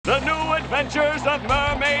adventures of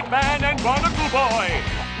Mermaidman and Barnacle Boy.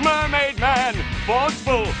 Mermaidman,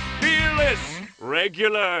 forceful, fearless,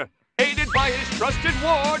 regular, aided by his trusted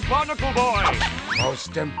ward, Barnacle Boy.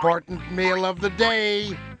 Most important meal of the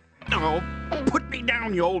day. Oh, put me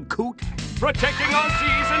down, you old coot. Protecting our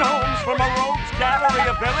seas and homes from a rogue's gallery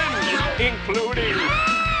of villains, including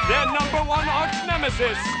their #1 arch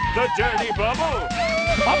nemesis, the Dirty Bubble.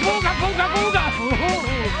 Booga, booga, booga!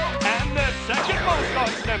 And their second most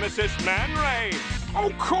arch nemesis, Man Ray.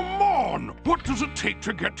 Oh, come on! What does it take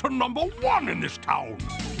to get to #1 in this town?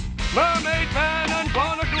 Mermaidman and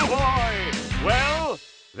Barnacle Boy. Well,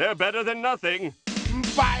 they're better than nothing.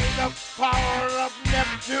 By the power of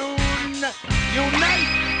Neptune,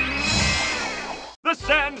 unite! The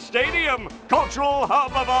Sand Stadium, cultural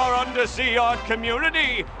hub of our undersea art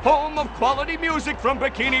community, home of quality music from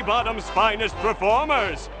Bikini Bottom's finest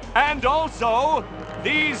performers, and also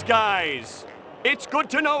these guys. It's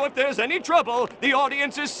good to know if there's any trouble, the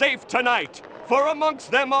audience is safe tonight. For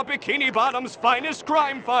amongst them are Bikini Bottom's finest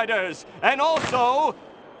crime fighters, and also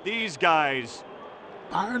these guys.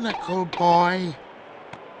 Barnacle Boy.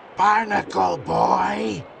 Barnacle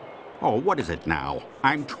Boy. Oh, what is it now?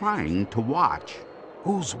 I'm trying to watch.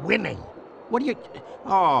 Who's winning? What do you...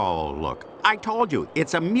 Oh, look. I told you,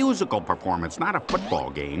 it's a musical performance, not a football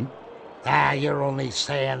game. Ah, you're only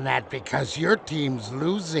saying that because your team's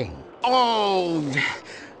losing. Oh,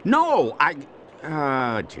 no,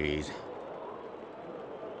 jeez.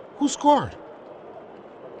 Who scored?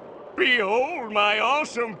 Behold my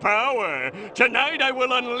awesome power! Tonight I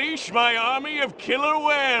will unleash my army of killer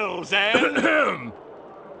whales and...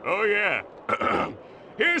 Oh yeah.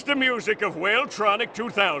 Here's the music of Whaletronic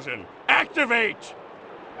 2000. Activate!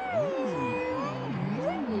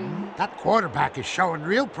 That quarterback is showing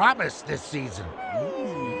real promise this season.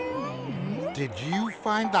 Did you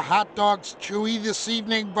find the hot dogs chewy this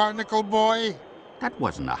evening, Barnacle Boy? That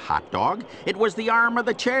wasn't a hot dog. It was the arm of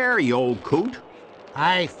the chair, you old coot.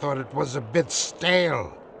 I thought it was a bit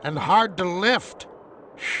stale and hard to lift.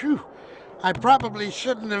 Phew. I probably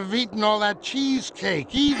shouldn't have eaten all that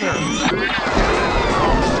cheesecake either.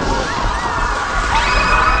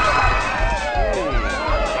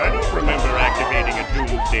 I don't remember activating a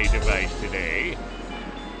doomsday device today.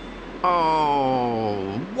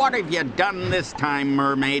 Oh, what have you done this time,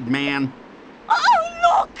 Mermaid Man?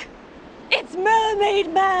 Oh, look! It's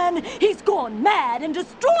Mermaid Man! He's gone mad and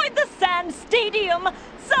destroyed the Sand Stadium!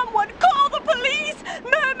 Someone call the police!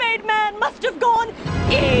 Mermaid Man must have gone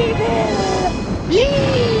evil!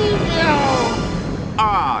 Evil!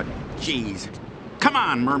 Oh, jeez. Come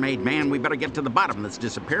on, Mermaid Man. We better get to the bottom of this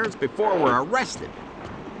disappearance before we're arrested.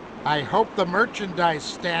 I hope the merchandise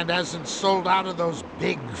stand hasn't sold out of those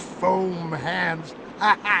big foam hands.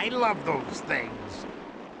 I love those things.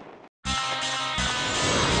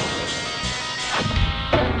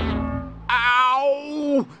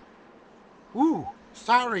 Ow! Ooh,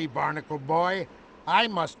 sorry, Barnacle Boy. I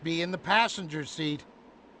must be in the passenger seat.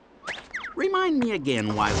 Remind me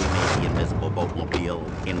again why we made the invisible boatmobile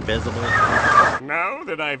invisible. Now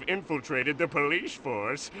that I've infiltrated the police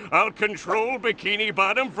force, I'll control Bikini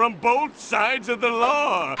Bottom from both sides of the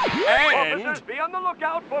law. And... Officers, be on the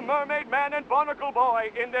lookout for Mermaid Man and Barnacle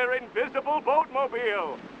Boy in their invisible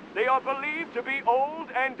boatmobile. They are believed to be old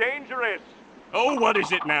and dangerous. Oh, what is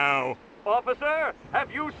it now? Officer,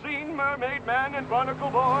 have you seen Mermaid Man and Barnacle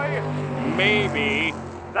Boy? Maybe.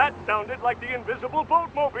 That sounded like the invisible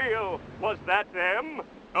boatmobile. Was that them?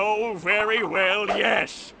 Oh, very well,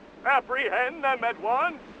 yes. Apprehend them at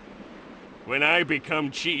once. When I become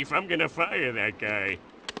chief, I'm gonna fire that guy.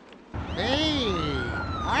 Hey,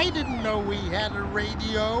 I didn't know we had a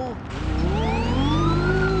radio.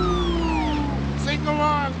 Sing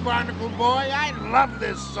along, Barnacle Boy. I love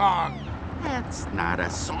this song. That's not a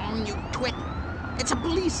song, you twit. It's a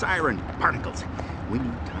police siren. Barnacles, we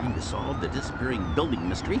need time to solve the disappearing building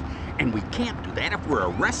mystery, and we can't do that if we're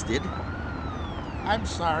arrested. I'm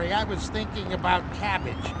sorry, I was thinking about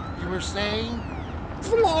cabbage. You were saying?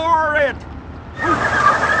 Floor it!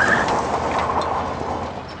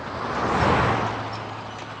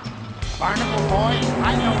 Barnacle Boy,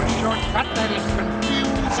 I know a shortcut that is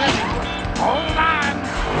confusing. Hold on!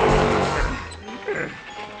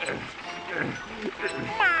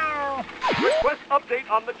 Request update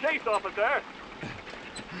on the chase, officer.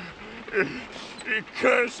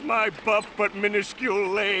 Curse my buff but minuscule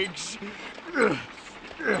legs.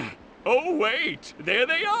 Oh, wait, there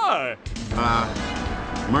they are.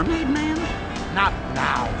 Mermaid Man? Not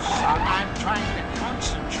now, son. I'm trying to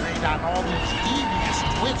concentrate on all these devious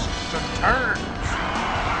twists and turns.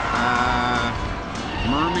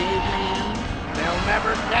 Mermaid Man? They'll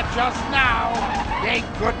never catch us now. They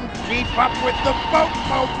couldn't keep up with the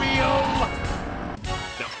boatmobile.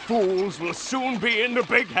 The fools will soon be in the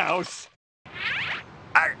big house.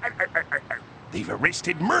 They've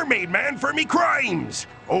arrested Mermaidman for me crimes.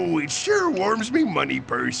 Oh, it sure warms me money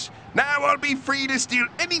purse. Now I'll be free to steal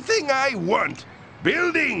anything I want.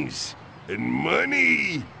 Buildings and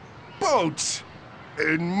money. Boats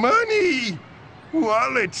and money.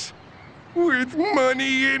 Wallets with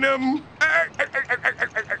money in them.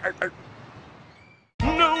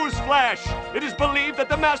 Newsflash! It is believed that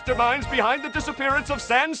the masterminds behind the disappearance of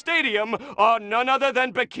Sand Stadium are none other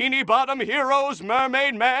than Bikini Bottom heroes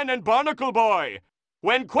Mermaid Man and Barnacle Boy.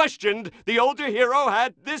 When questioned, the older hero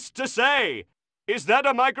had this to say. Is that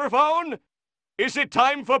a microphone? Is it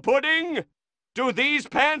time for pudding? Do these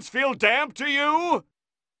pants feel damp to you?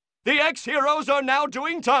 The ex-heroes are now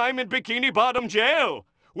doing time in Bikini Bottom jail.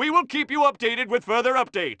 We will keep you updated with further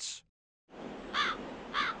updates.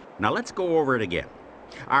 Now let's go over it again.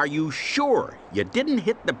 Are you sure you didn't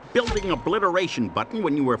hit the building obliteration button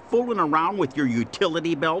when you were fooling around with your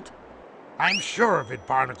utility belt? I'm sure of it,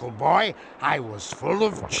 Barnacle Boy. I was full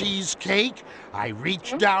of cheesecake. I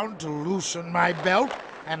reached down to loosen my belt,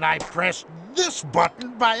 and I pressed this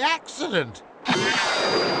button by accident.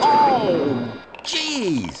 Oh,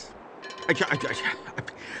 jeez.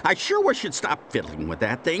 I sure wish you'd stop fiddling with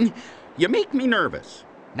that thing. You make me nervous.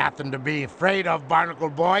 Nothing to be afraid of, Barnacle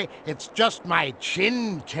Boy. It's just my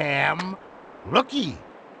chin cam. Looky.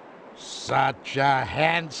 Such a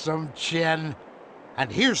handsome chin. And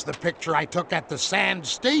here's the picture I took at the Sand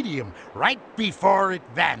Stadium right before it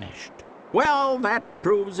vanished. Well, that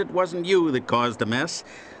proves it wasn't you that caused the mess.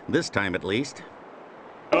 This time, at least.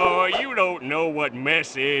 Oh, you don't know what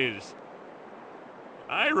mess is.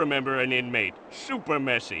 I remember an inmate, super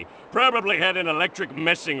messy. Probably had an electric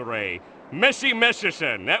messing ray. Messy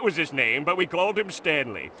Messerson, that was his name, but we called him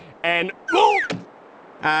Stanley. And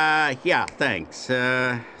yeah, thanks.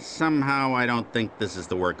 Somehow I don't think this is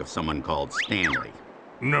the work of someone called Stanley.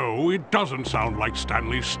 No, it doesn't sound like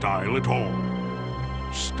Stanley's style at all.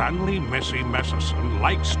 Stanley Messy Messerson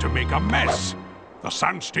likes to make a mess. The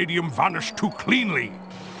Sand Stadium vanished too cleanly.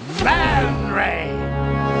 Man Ray!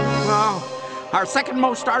 Well, our second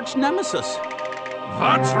most arch nemesis.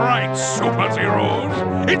 That's right, Super Zeros.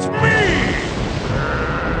 It's me!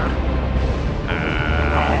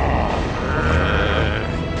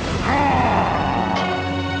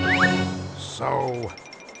 So,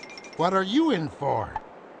 what are you in for?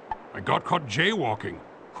 I got caught jaywalking.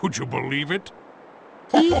 Would you believe it?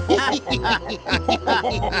 You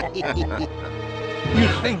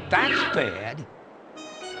think that's bad?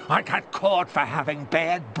 I got caught for having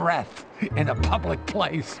bad breath in a public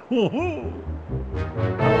place. A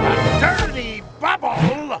dirty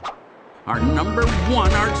bubble! Our number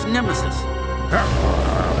one arch nemesis.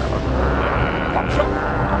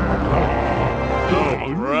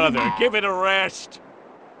 oh, brother, give it a rest.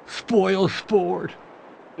 Spoil sport.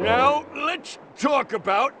 Now, let's talk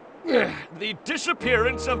about the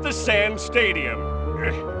disappearance of the Sand Stadium.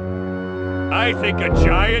 I think a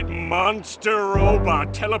giant monster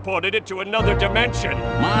robot teleported it to another dimension.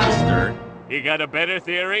 Monster? You got a better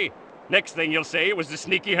theory? Next thing you'll say it was the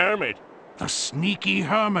sneaky Hermit. The sneaky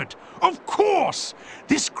Hermit. Of course!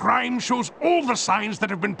 This crime shows all the signs that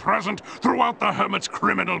have been present throughout the Hermit's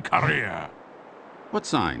criminal career. What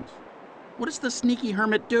signs? What does the sneaky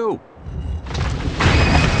Hermit do?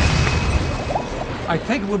 I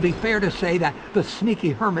think it would be fair to say that the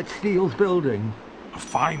sneaky Hermit steals buildings. A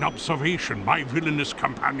fine observation, my villainous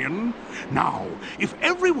companion. Now, if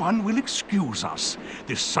everyone will excuse us,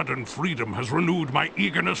 this sudden freedom has renewed my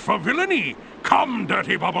eagerness for villainy. Come,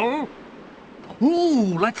 Dirty Bubble!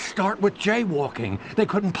 Ooh, let's start with jaywalking. They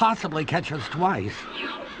couldn't possibly catch us twice.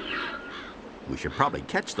 We should probably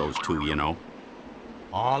catch those two, you know.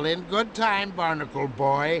 All in good time, Barnacle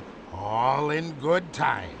Boy. All in good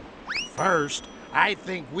time. First, I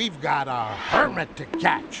think we've got a hermit to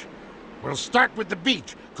catch. We'll start with the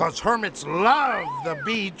beach, 'cause hermits love the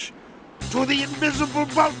beach. To the invisible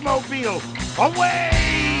boatmobile!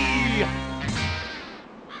 Away!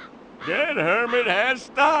 That Hermit has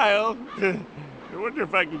style. I wonder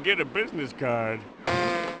if I can get a business card.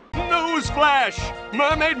 Newsflash!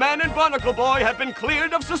 Mermaid Man and Barnacle Boy have been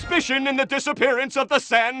cleared of suspicion in the disappearance of the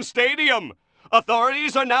Sand Stadium.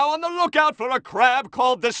 Authorities are now on the lookout for a crab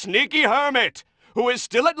called the Sneaky Hermit, who is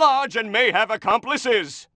still at large and may have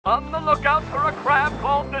accomplices. On the lookout for a crab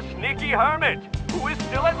called the Sneaky Hermit, who is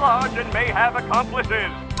still at large and may have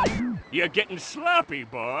accomplices. You're getting sloppy,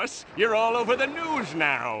 boss. You're all over the news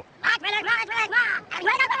now.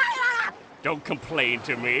 Don't complain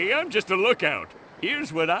to me. I'm just a lookout.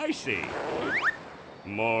 Here's what I see.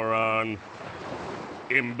 Moron.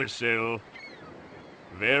 Imbecile.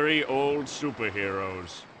 Very old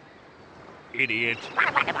superheroes. Idiot.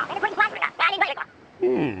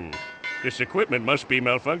 This equipment must be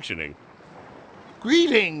malfunctioning.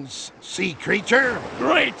 Greetings, sea creature.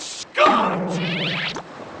 Great Scott!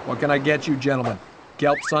 What can I get you, gentlemen?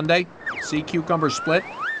 Kelp sundae? Sea cucumber split?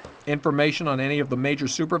 Information on any of the major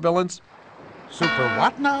supervillains? Super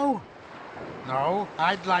what now? No,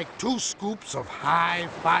 I'd like 2 scoops of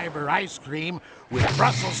high-fiber ice cream with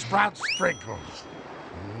Brussels sprout sprinkles.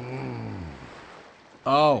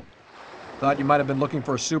 Oh, thought you might have been looking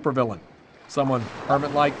for a supervillain. Someone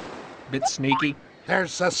Hermit-like, bit sneaky.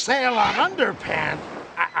 There's a sale on underpants.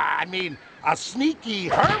 I mean, a sneaky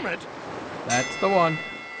hermit. That's the one.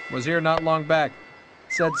 Was here not long back.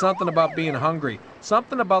 Said something about being hungry.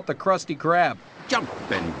 Something about the Krusty Krab.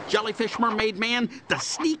 Jumpin' jellyfish, Mermaid Man. The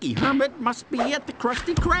sneaky hermit must be at the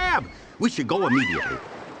Krusty Krab. We should go immediately.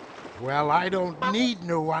 Well, I don't need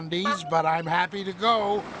new undies, but I'm happy to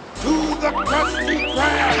go to the Krusty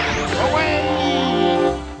Krab.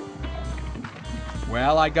 Away!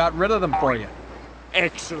 Well, I got rid of them for you.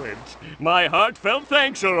 Excellent. My heartfelt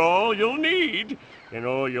thanks are all you'll need and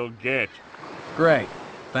all you'll get. Great.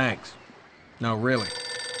 Thanks. No, really.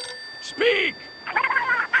 Speak!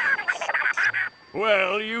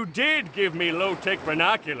 Well, you did give me low-tech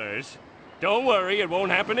binoculars. Don't worry, it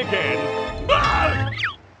won't happen again. Ah!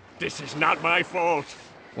 This is not my fault.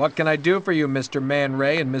 What can I do for you, Mr. Man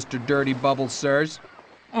Ray and Mr. Dirty Bubbles, sirs?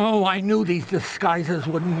 Oh, I knew these disguises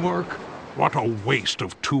wouldn't work. What a waste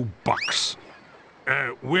of $2.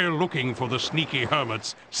 We're looking for the sneaky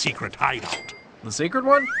hermit's secret hideout. The secret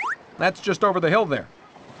one? That's just over the hill there.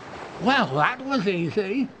 Well, that was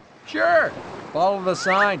easy. Sure. Follow the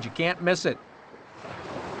signs. You can't miss it.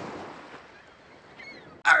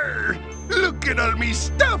 Arr! Look at all me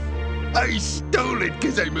stuff! I stole it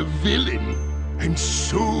 'cause I'm a villain. And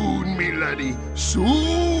soon, me laddie,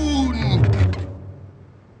 soon!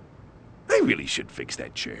 I really should fix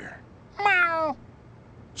that chair. Meow.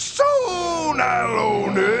 Soon I'll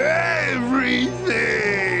own everything!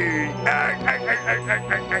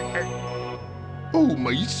 Oh,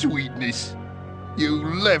 my sweetness. You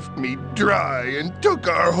left me dry and took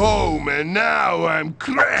our home, and now I'm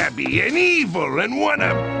crabby and evil and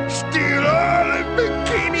wanna steal all of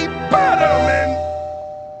Bikini Bottom and...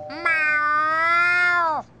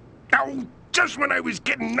 Meow! Oh, just when I was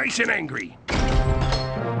getting nice and angry.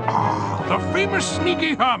 Ah, the famous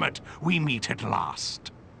sneaky hermit. We meet at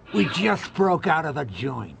last. We just broke out of the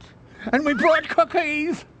joint. And we brought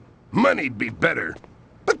cookies. Money'd be better.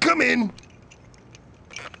 But come in.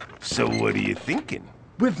 So what are you thinking?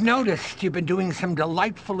 We've noticed you've been doing some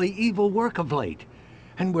delightfully evil work of late.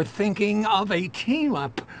 And we're thinking of a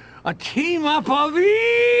team-up. A team-up of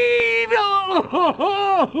evil!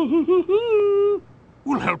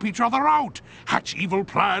 We'll help each other out. Hatch evil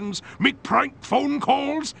plans, make prank phone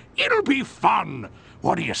calls. It'll be fun.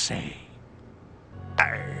 What do you say?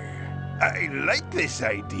 I like this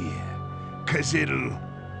idea. 'Cause it'll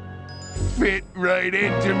fit right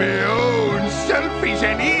into my own selfish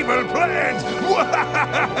and evil plans.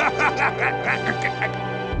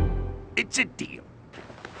 It's a deal.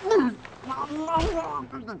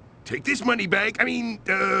 Take this money bag,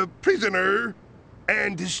 prisoner,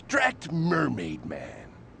 and distract Mermaid Man.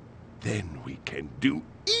 Then we can do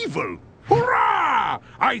evil. Hurrah!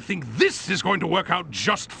 I think this is going to work out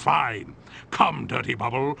just fine. Come, Dirty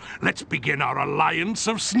Bubble, let's begin our alliance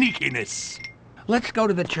of sneakiness. Let's go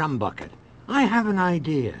to the chum bucket. I have an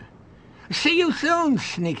idea. See you soon,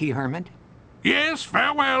 sneaky hermit. Yes,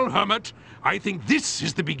 farewell, Hermit. I think this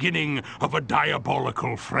is the beginning of a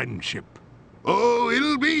diabolical friendship. Oh,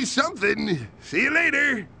 it'll be something. See you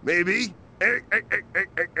later, maybe.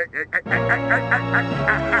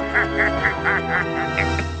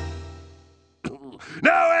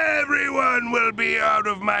 Now everyone will be out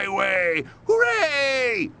of my way.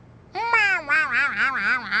 Hooray!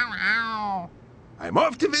 I'm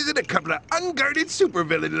off to visit a couple of unguarded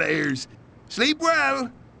supervillain lairs. Sleep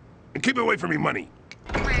well, and keep away from me money.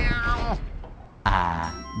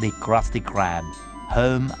 Ah, the Krusty Krab,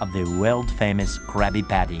 home of the world-famous Krabby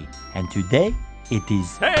Patty. And today, it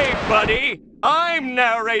is... Hey, buddy! I'm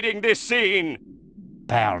narrating this scene!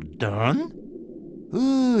 Pardon?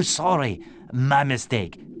 Ooh, sorry. My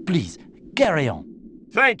mistake. Please, carry on.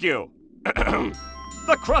 Thank you.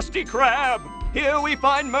 The Krusty Krab! Here we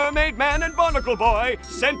find Mermaid Man and Barnacle Boy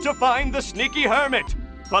sent to find the sneaky hermit.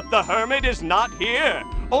 But the hermit is not here.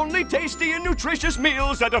 Only tasty and nutritious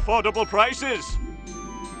meals at affordable prices.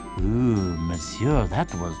 Ooh, monsieur,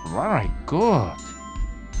 that was very good.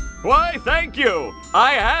 Why, thank you.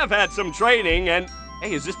 I have had some training and...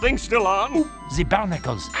 Hey, is this thing still on? The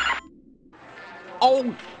barnacles.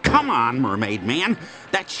 Oh, come on, Mermaid Man.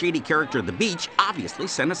 That shady character at the beach obviously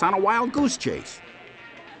sent us on a wild goose chase.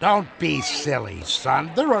 Don't be silly,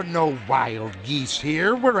 son. There are no wild geese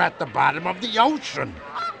here. We're at the bottom of the ocean.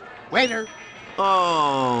 Waiter.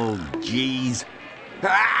 Oh, jeez.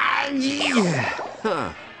 Ah, yeah.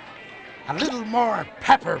 Huh. A little more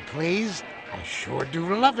pepper, please. I sure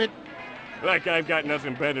do love it. Like I've got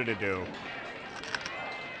nothing better to do.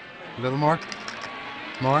 A little more?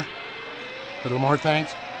 More? A little more,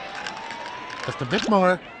 thanks. Just a bit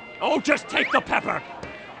more. Oh, just take the pepper.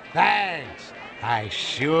 Thanks. I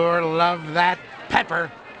sure love that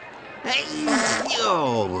pepper. Hey,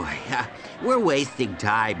 yo. We're wasting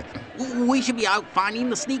time. We should be out finding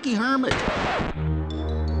the sneaky hermit.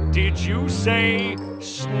 Did you say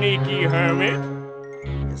sneaky hermit?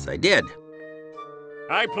 Yes, I did.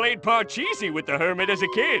 I played Parcheesi with the hermit as a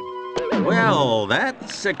kid. Well,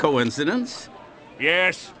 that's a coincidence.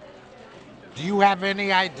 Yes. Do you have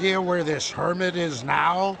any idea where this hermit is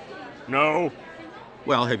now? No.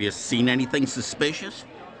 Well, have you seen anything suspicious?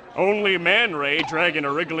 Only Man Ray dragging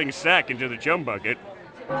a wriggling sack into the chum bucket.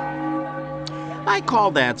 I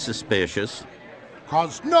call that suspicious.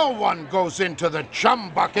 'Cause no one goes into the chum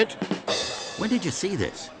bucket. When did you see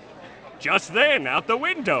this? Just then, out the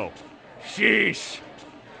window. Sheesh.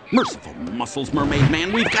 Merciful muscles, Mermaid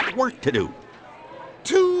Man. We've got work to do.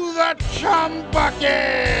 To the chum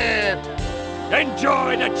bucket!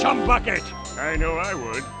 Enjoy the chum bucket. I know I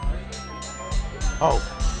would. Oh,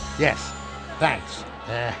 yes. Thanks.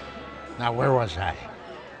 Now where was I?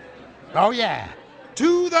 Oh, yeah.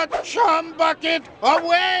 To the chum bucket,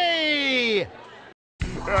 away!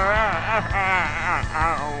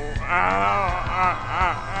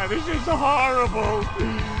 This is horrible.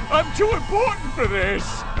 I'm too important for this.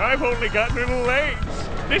 I've only got little legs.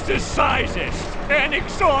 This is sizest and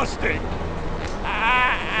exhausting.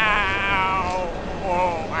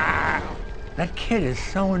 That kid is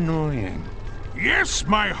so annoying. Yes,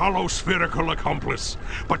 my hollow spherical accomplice,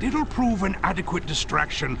 but it'll prove an adequate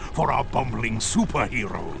distraction for our bumbling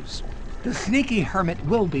superheroes. The sneaky hermit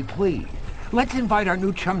will be pleased. Let's invite our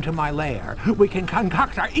new chum to my lair. We can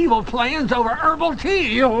concoct our evil plans over herbal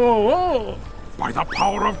tea. By the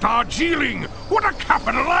power of Darjeeling, what a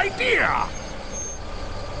capital idea!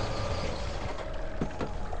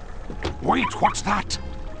 Wait, what's that?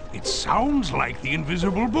 It sounds like the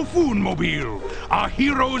invisible buffoon mobile. Our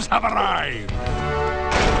heroes have arrived.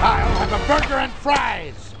 I'll have a burger and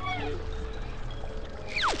fries.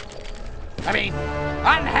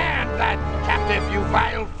 Unhand that captive, you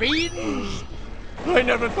vile fiends! I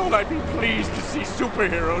never thought I'd be pleased to see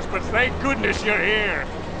superheroes, but thank goodness you're here.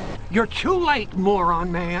 You're too late,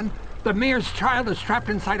 moron man. The mayor's child is trapped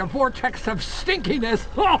inside a vortex of stinkiness.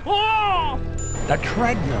 The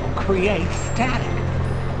treadmill creates static,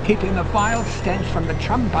 keeping the vile stench from the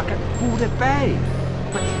chum bucket food at bay.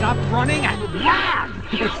 But stop running and run!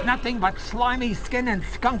 It's nothing but slimy skin and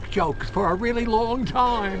skunk jokes for a really long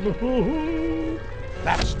time.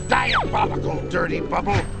 That's diabolical, Dirty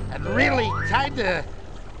Bubble, and really kinda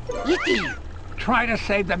icky. Try to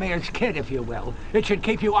save the mayor's kid, if you will. It should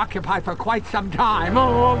keep you occupied for quite some time.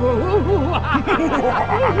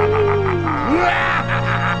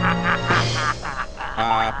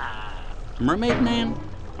 Mermaid Man?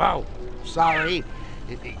 Oh, sorry.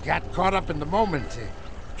 It got caught up in the moment.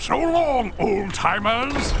 So long,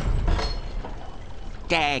 old-timers!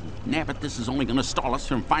 Dag nabbit, this is only gonna stall us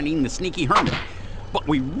from finding the sneaky hermit. But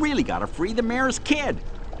we really gotta free the mayor's kid.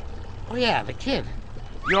 Oh yeah, the kid.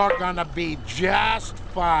 You're gonna be just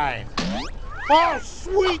fine. Oh,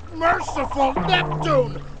 sweet merciful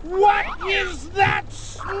Neptune! What is that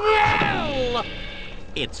smell?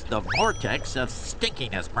 It's the vortex of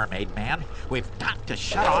stinkiness, Mermaid Man. We've got to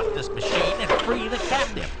shut off this machine and free the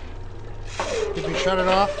captive. Did we shut it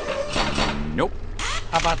off? Nope.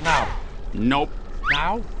 How about now? Nope.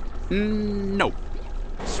 Now? Nope.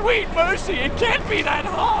 Sweet mercy, it can't be that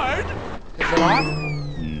hard. Is it off?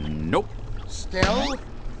 Nope. Still?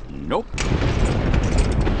 Nope.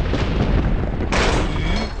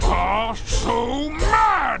 You are so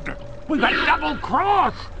mad! We got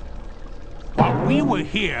double-crossed! While we were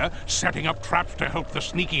here, setting up traps to help the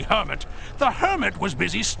sneaky hermit, the hermit was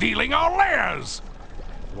busy stealing our lairs!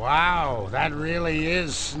 Wow, that really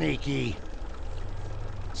is sneaky.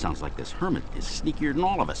 Sounds like this hermit is sneakier than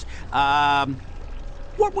all of us.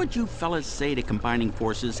 What would you fellas say to combining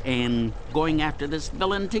forces and going after this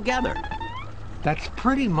villain together? That's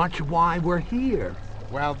pretty much why we're here.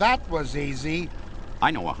 Well, that was easy. I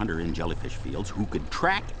know a hunter in Jellyfish Fields who could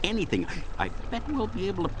track anything. I bet we'll be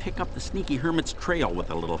able to pick up the sneaky Hermit's trail with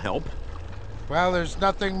a little help. Well, there's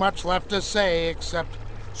nothing much left to say except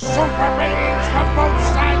super beings from both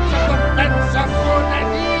sides of the fence of good and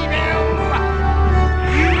evil!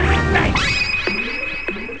 Unite!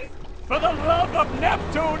 For the love of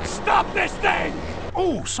Neptune, stop this thing!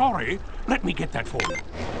 Oh, sorry. Let me get that for you.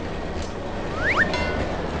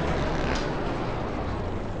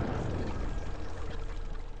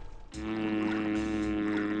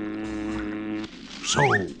 So,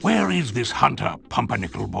 where is this hunter,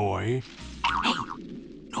 Pumpernickel boy? Hey,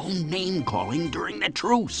 no name-calling during the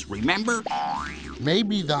truce, remember?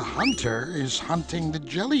 Maybe the hunter is hunting the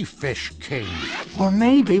Jellyfish King. Or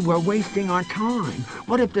maybe we're wasting our time.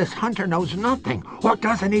 What if this hunter knows nothing or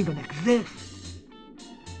doesn't even exist?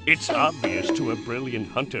 It's obvious to a brilliant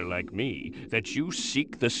hunter like me that you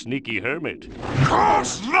seek the sneaky hermit.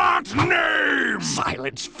 Curse that name!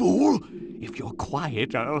 Silence, fool! If you're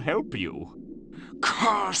quiet, I'll help you.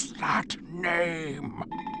 Curse that name!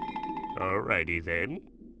 Alrighty then.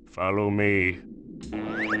 Follow me.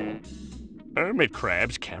 Hermit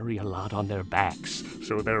crabs carry a lot on their backs,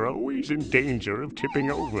 so they're always in danger of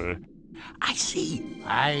tipping over. I see.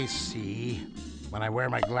 I see. When I wear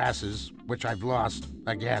my glasses, which I've lost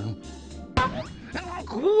again.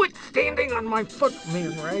 Quit standing on my foot,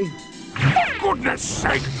 man Ray. For goodness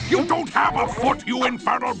sake, you don't have a foot, you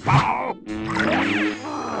infernal bowel!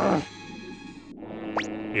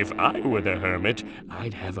 If I were the hermit,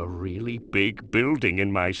 I'd have a really big building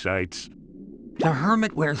in my sights. The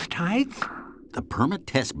hermit wears tights? The permit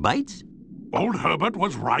test bites? Old Herbert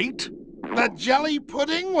was right. The jelly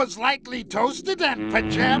pudding was likely toasted and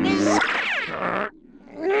pajamas?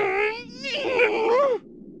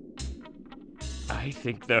 I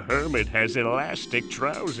think the hermit has elastic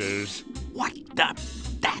trousers. What the?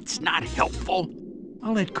 That's not helpful.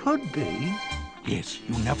 Well, it could be. Yes,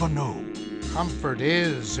 you never know. Comfort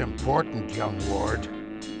is important, young ward.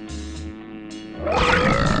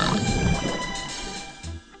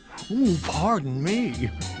 Ooh, pardon me.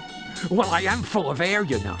 Well, I am full of air,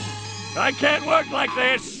 you know. I can't work like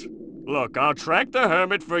this! Look, I'll track the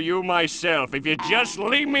hermit for you myself if you just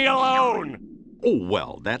leave me alone! Oh,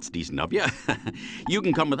 well, that's decent of you. You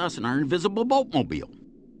can come with us in our invisible boatmobile.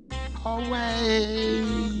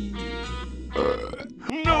 Away!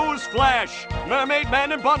 Newsflash!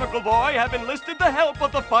 Mermaidman and Barnacle Boy have enlisted the help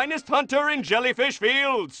of the finest hunter in Jellyfish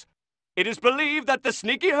Fields. It is believed that the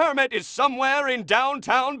sneaky hermit is somewhere in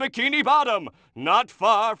downtown Bikini Bottom, not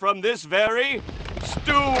far from this very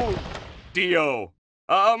studio.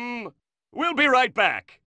 We'll be right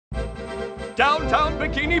back. Downtown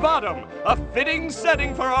Bikini Bottom, a fitting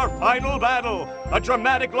setting for our final battle, a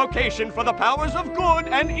dramatic location for the powers of good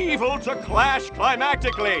and evil to clash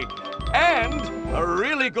climactically, and a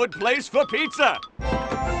really good place for pizza.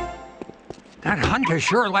 That hunter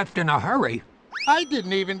sure left in a hurry. I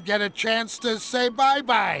didn't even get a chance to say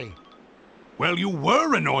bye-bye. Well, you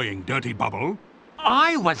were annoying, Dirty Bubble.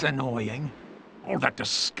 I was annoying. All that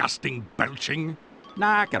disgusting belching.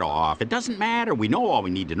 Knock it off. It doesn't matter. We know all we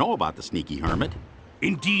need to know about the sneaky hermit.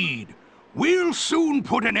 Indeed. We'll soon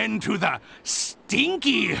put an end to the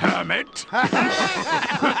stinky hermit. The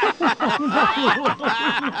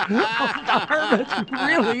hermit's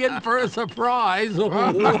really in for a surprise.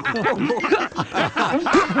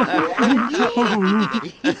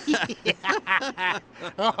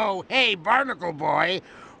 Oh, hey, Barnacle Boy.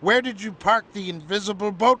 Where did you park the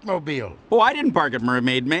invisible boatmobile? Oh, I didn't park it,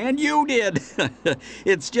 Mermaid Man. You did.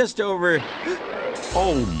 It's just over...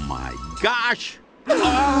 Oh, my gosh.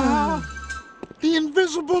 The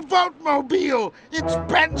invisible boatmobile! It's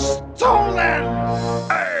been stolen!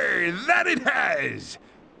 Hey, that it has!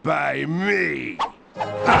 By me!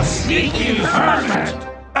 The sneaky hermit!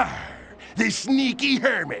 The sneaky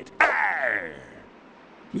hermit! Arr!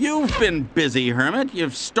 You've been busy, Hermit.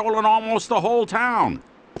 You've stolen almost the whole town.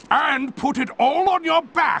 And put it all on your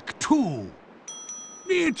back, too.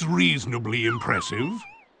 It's reasonably impressive.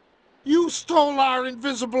 You stole our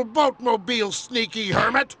invisible boatmobile, sneaky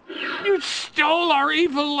hermit! You stole our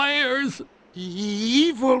evil lairs!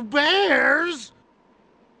 Evil bears?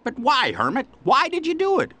 But why, Hermit? Why did you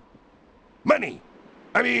do it? Money!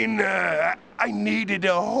 I needed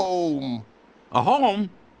a home. A home?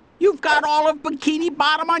 You've got all of Bikini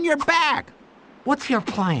Bottom on your back. What's your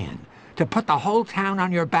plan? To put the whole town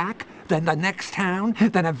on your back, then the next town,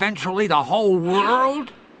 then eventually the whole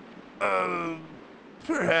world?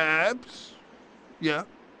 Perhaps. Yeah.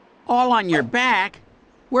 All on your back?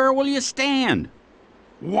 Where will you stand?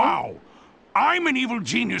 Wow. I'm an evil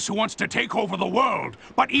genius who wants to take over the world,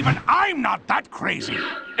 but even I'm not that crazy.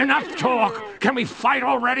 Enough talk! Can we fight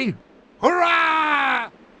already? Hurrah!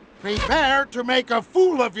 Prepare to make a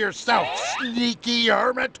fool of yourself, sneaky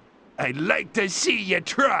hermit. I'd like to see you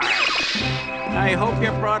try. I hope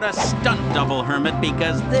you brought a stunt double, Hermit,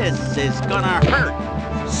 because this is gonna hurt.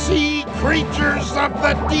 Sea creatures of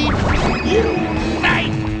the deep,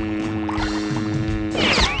 unite!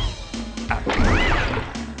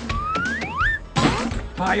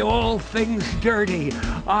 By all things dirty,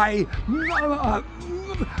 I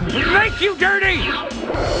make you dirty!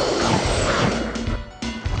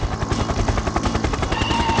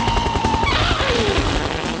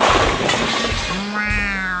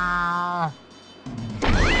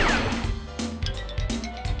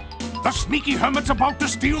 The sneaky hermit's about to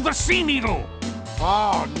steal the sea needle.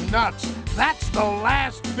 Oh, nuts. That's the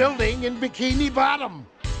last building in Bikini Bottom.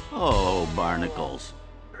 Oh, barnacles.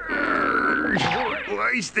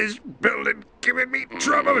 Why's this building giving me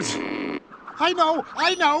troubles? I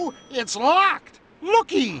know. It's locked.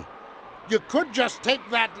 Looky. You could just take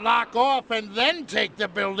that lock off and then take the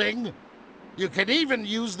building. You could even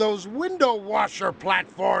use those window washer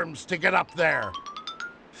platforms to get up there.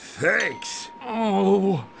 Thanks.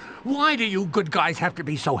 Oh, why do you good guys have to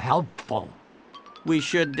be so helpful? We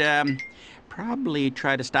should, probably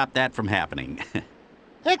try to stop that from happening.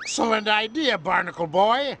 Excellent idea, Barnacle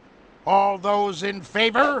Boy. All those in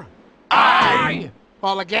favor? Aye!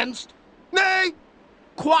 All against? Nay!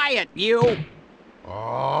 Quiet, you!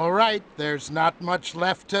 All right, there's not much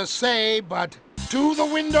left to say, but to the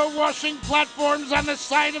window washing platforms on the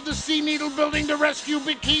side of the Sea Needle building to rescue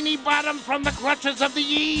Bikini Bottom from the clutches of the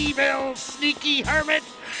evil, sneaky hermit.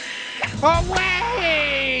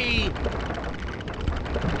 Away!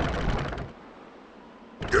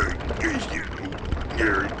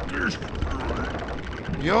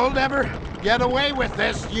 You'll never get away with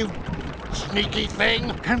this, you sneaky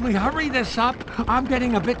thing. Can we hurry this up? I'm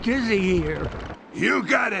getting a bit dizzy here. You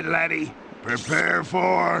got it, laddie. Prepare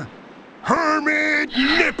for Hermit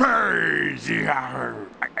Nippers!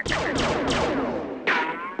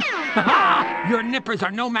 Your nippers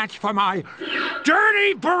are no match for my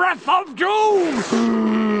dirty breath of doom!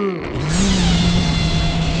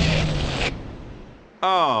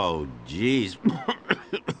 Oh, jeez.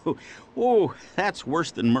 Oh, that's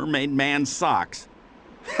worse than Mermaid Man's socks.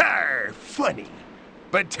 Ha! Funny.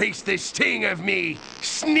 But taste the sting of me,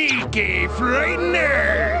 sneaky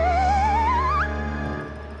frightener!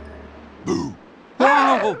 Boo.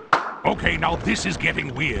 Oh! Okay, now this is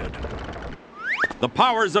getting weird. The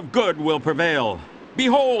powers of good will prevail.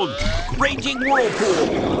 Behold, raging whirlpool.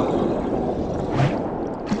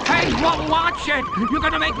 Hey, watch it! You're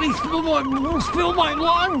gonna make me spill my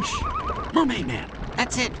lunch! Mermaid Man,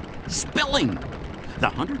 that's it. Spilling. The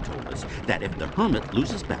hunter told us that if the hermit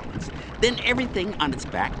loses balance, then everything on its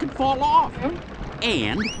back could fall off.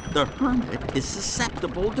 And the hermit is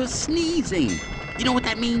susceptible to sneezing. You know what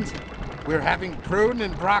that means? We're having prune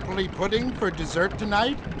and broccoli pudding for dessert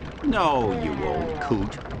tonight? No, you old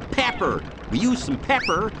coot. Pepper. We use some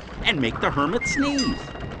pepper and make the hermit sneeze.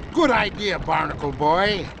 Good idea, Barnacle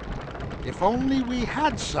Boy. If only we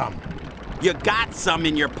had some. You got some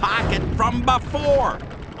in your pocket from before.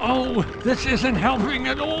 Oh, this isn't helping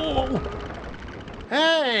at all.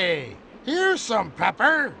 Hey, here's some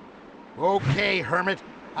pepper. Okay, Hermit,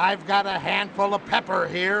 I've got a handful of pepper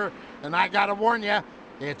here, and I gotta warn you,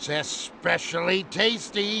 it's especially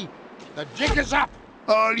tasty. The jig is up.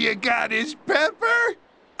 All you got is pepper?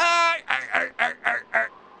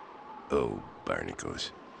 Oh,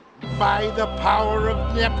 barnacles. By the power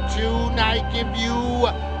of Neptune, I give you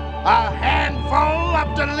a handful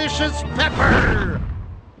of delicious pepper.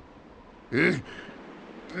 You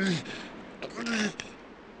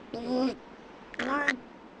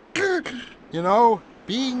know,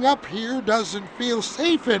 being up here doesn't feel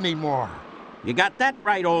safe anymore. You got that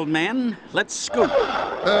right, old man. Let's scoot.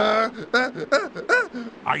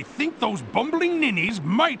 I think those bumbling ninnies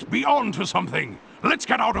might be onto something. Let's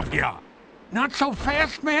get out of here. Not so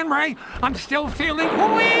fast, Man Ray. I'm still feeling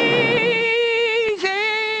wheezy.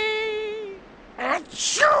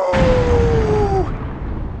 Achoo!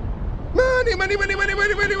 Money, money, money, money,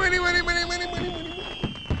 money, money, money, money, money, money, money.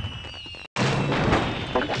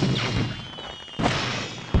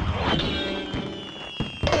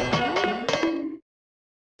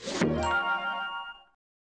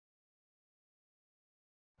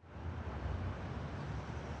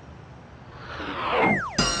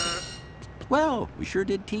 Well, we sure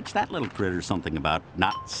did teach that little critter something about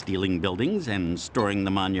not stealing buildings and storing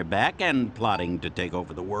them on your back and plotting to take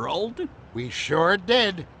over the world. We sure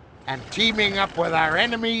did. and teaming up with our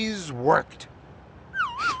enemies worked.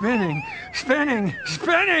 Spinning, spinning,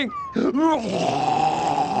 spinning!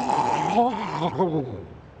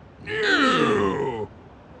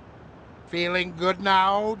 Feeling good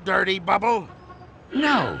now, Dirty Bubble?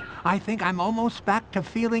 No, I think I'm almost back to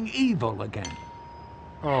feeling evil again.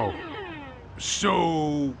 Oh.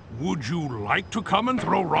 So, would you like to come and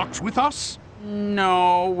throw rocks with us?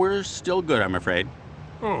 No, we're still good, I'm afraid.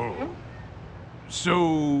 Oh.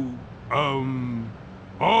 So,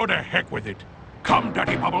 oh, the heck with it. Come,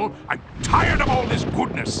 Dirty Bubble. I'm tired of all this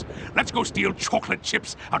goodness. Let's go steal chocolate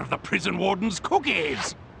chips out of the prison warden's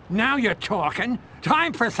cookies. Now you're talking.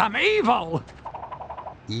 Time for some evil!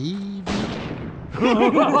 Evil?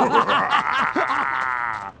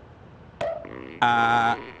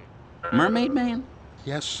 Mermaid Man?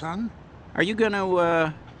 Yes, son? Are you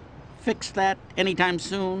gonna, fix that anytime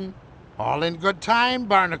soon? All in good time,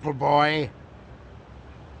 Barnacle Boy.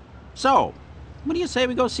 So, what do you say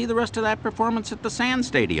we go see the rest of that performance at the Sand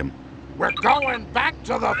Stadium? We're going back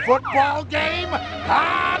to the football game?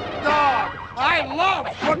 Hot dog! I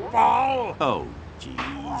love football! Oh,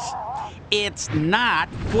 jeez. It's not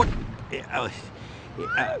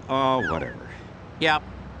oh, whatever. Yep.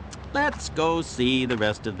 Let's go see the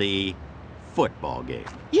rest of the football game.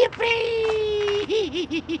 Yippee!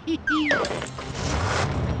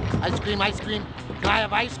 Ice cream, ice cream. Can I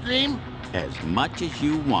have ice cream? As much as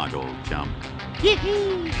you want, old chum.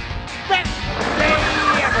 Yee-hee! Best day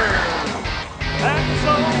ever! And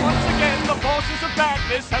so, once again, the forces of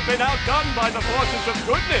badness have been outdone by the forces of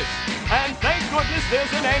goodness. And thank goodness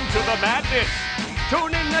there's an end to the madness.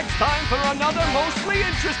 Tune in next time for another mostly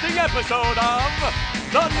interesting episode of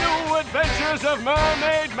The New Adventures of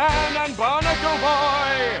Mermaid Man and Barnacle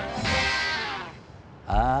Boy.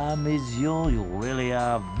 Ah, monsieur, you really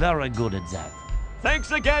are very good at that.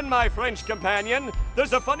 Thanks again, my French companion.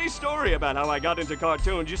 There's a funny story about how I got into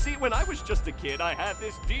cartoons. You see, when I was just a kid, I had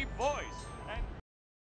this deep voice.